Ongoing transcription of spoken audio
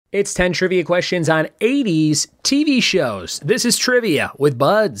It's 10 trivia questions on 80s TV shows. This is Trivia with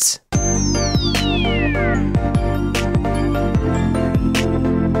Buds.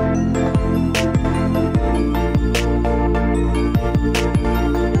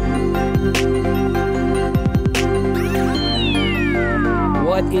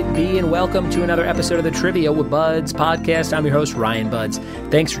 What it be, and welcome to another episode of the Trivia with Buds podcast. I'm your host, Ryan Buds.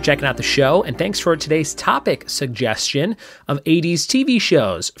 Thanks for checking out the show, and thanks for today's topic suggestion of 80s TV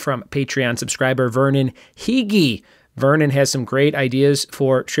shows from Patreon subscriber Vernon Hege. Vernon has some great ideas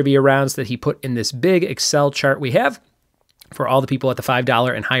for trivia rounds that he put in this big Excel chart we have for all the people at the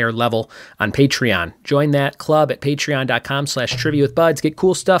 $5 and higher level on Patreon. Join that club at patreon.com/triviawithbuds. Get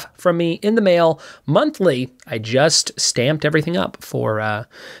cool stuff from me in the mail monthly. I just stamped everything up for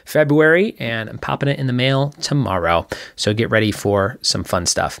February, and I'm popping it in the mail tomorrow. So get ready for some fun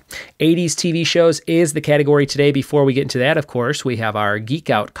stuff. 80s TV shows is the category today. Before we get into that, of course, we have our Geek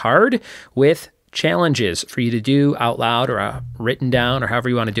Out card with challenges for you to do out loud or written down or however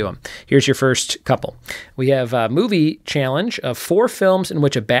you want to do them. Here's your first couple. We have a movie challenge of 4 films in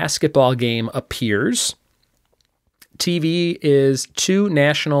which a basketball game appears. TV is 2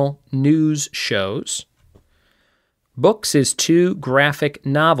 national news shows. Books is 2 graphic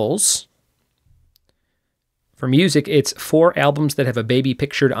novels. For music, it's 4 albums that have a baby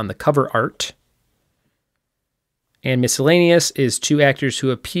pictured on the cover art. And miscellaneous is 2 actors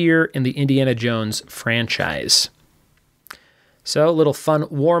who appear in the Indiana Jones franchise. So a little fun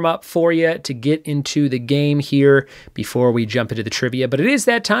warm-up for you to get into the game here before we jump into the trivia. But it is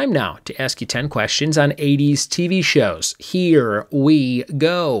that time now to ask you 10 questions on 80s TV shows. Here we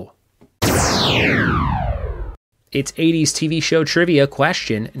go. It's 80s TV show trivia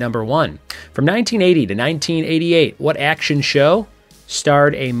question number 1. From 1980 to 1988, what action show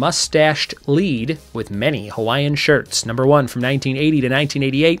starred a mustached lead with many Hawaiian shirts? Number 1, from 1980 to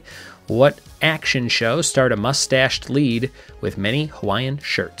 1988, what action show starred a mustached lead with many Hawaiian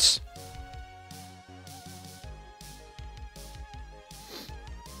shirts?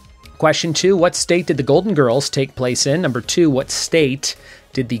 Question 2, what state did the Golden Girls take place in? Number 2, what state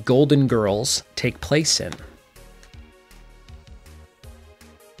did the Golden Girls take place in?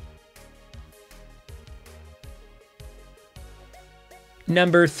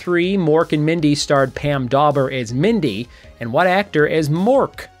 Number 3, Mork and Mindy starred Pam Dauber as Mindy, and what actor as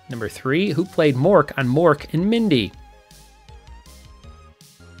Mork? Number 3, who played Mork on Mork and Mindy?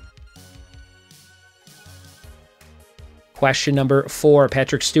 Question number 4,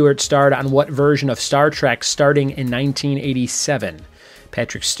 Patrick Stewart starred on what version of Star Trek starting in 1987?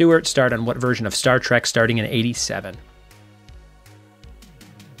 Patrick Stewart starred on what version of Star Trek starting in 87?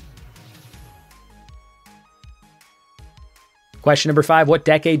 Question number 5, what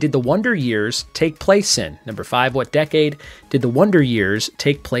decade did the Wonder Years take place in? Number 5, what decade did the Wonder Years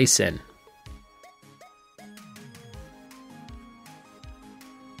take place in?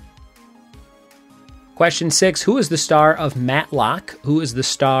 Question 6, who is the star of Matlock? Who is the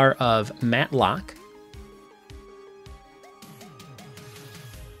star of Matlock?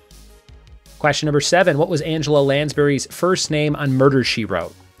 Question number 7, what was Angela Lansbury's first name on Murder, She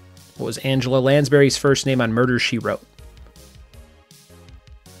Wrote? What was Angela Lansbury's first name on Murder, She Wrote?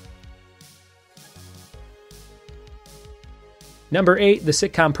 Number 8, the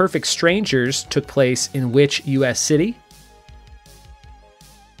sitcom Perfect Strangers took place in which U.S. city?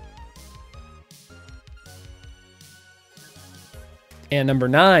 And number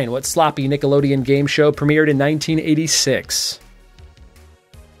 9, what sloppy Nickelodeon game show premiered in 1986?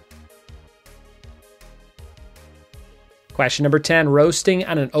 Question number 10, roasting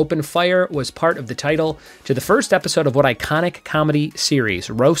on an open fire was part of the title to the first episode of what iconic comedy series?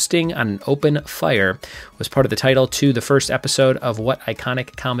 Roasting on an open fire was part of the title to the first episode of what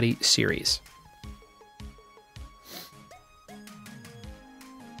iconic comedy series?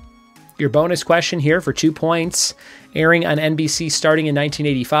 Your bonus question here for 2 points. Airing on NBC starting in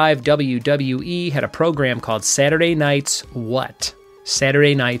 1985, WWE had a program called Saturday Nights What?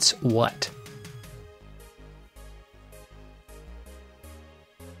 Saturday Nights What?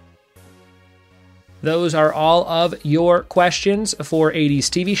 Those are all of your questions for 80s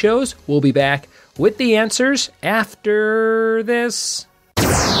TV shows. We'll be back with the answers after this.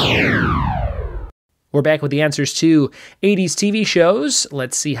 We're back with the answers to 80s TV shows.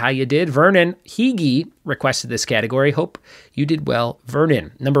 Let's see how you did. Vernon Hege requested this category. Hope you did well,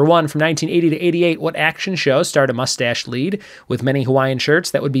 Vernon. Number 1, from 1980 to 88, what action show starred a mustached lead with many Hawaiian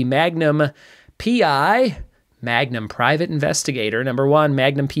shirts? That would be Magnum P.I., Magnum Private Investigator. Number 1,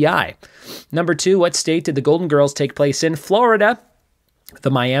 Magnum P.I. Number 2, what state did the Golden Girls take place in? Florida, the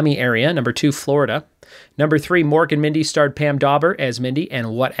Miami area. Number 2, Florida. Number 3, Mork and Mindy starred Pam Dauber as Mindy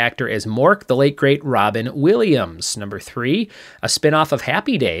and what actor as Mork? The late, great Robin Williams. Number 3, a spinoff of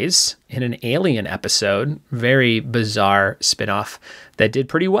Happy Days in an Alien episode. Very bizarre spinoff that did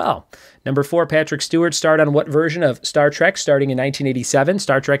pretty well. Number 4, Patrick Stewart starred on what version of Star Trek starting in 1987?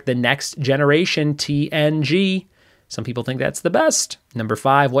 Star Trek The Next Generation, TNG. Some people think that's the best. Number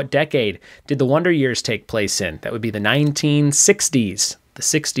 5, what decade did the Wonder Years take place in? That would be the 1960s. The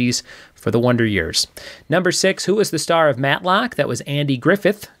 60s for the Wonder Years. Number 6, who was the star of Matlock? That was Andy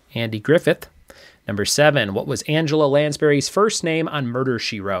Griffith. Andy Griffith. Number 7, what was Angela Lansbury's first name on Murder,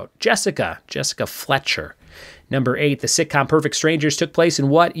 She Wrote? Jessica. Jessica Fletcher. Number 8, the sitcom Perfect Strangers took place in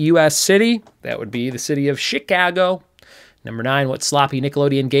what U.S. city? That would be the city of Chicago. Number 9, what sloppy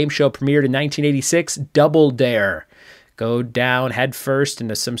Nickelodeon game show premiered in 1986? Double Dare. Go down head first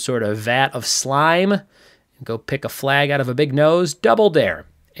into some sort of vat of slime and go pick a flag out of a big nose. Double Dare.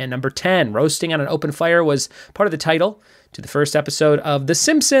 And number 10, roasting on an open fire was part of the title to the first episode of The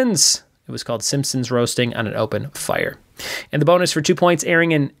Simpsons. It was called Simpsons Roasting on an Open Fire. And the bonus for 2 points,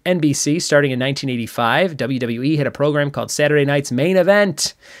 airing in NBC starting in 1985, WWE had a program called Saturday Night's Main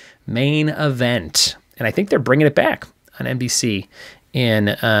Event. Main Event. And I think they're bringing it back on NBC in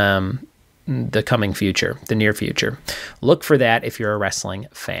the coming future, the near future. Look for that if you're a wrestling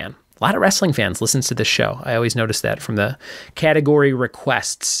fan. A lot of wrestling fans listen to this show. I always notice that from the category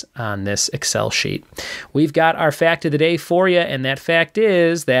requests on this Excel sheet. We've got our fact of the day for you, and that fact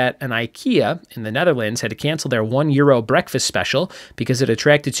is that an IKEA in the Netherlands had to cancel their €1 breakfast special because it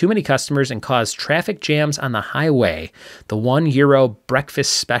attracted too many customers and caused traffic jams on the highway. The €1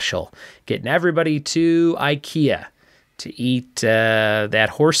 breakfast special, getting everybody to IKEA to eat that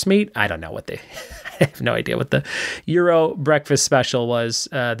horse meat. I don't know what they... I have no idea what the Euro breakfast special was,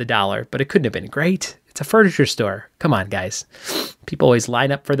 the dollar, but it couldn't have been great. It's a furniture store. Come on, guys. People always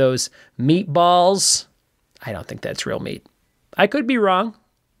line up for those meatballs. I don't think that's real meat. I could be wrong,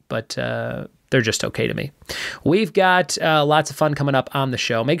 but they're just okay to me. We've got lots of fun coming up on the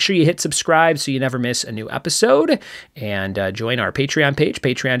show. Make sure you hit subscribe so you never miss a new episode, and join our Patreon page,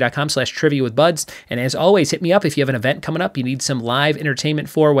 patreon.com/triviawithbuds. And as always, hit me up if you have an event coming up you need some live entertainment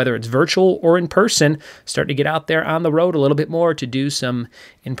for, whether it's virtual or in person. Starting to get out there on the road a little bit more to do some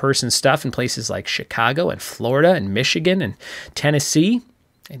in-person stuff in places like Chicago and Florida and Michigan and Tennessee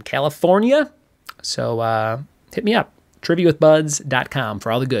and California. So hit me up. TriviaWithBuds.com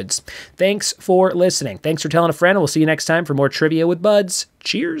for all the goods. Thanks for listening. Thanks for telling a friend. We'll see you next time for more Trivia with Buds.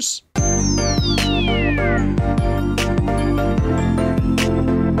 Cheers.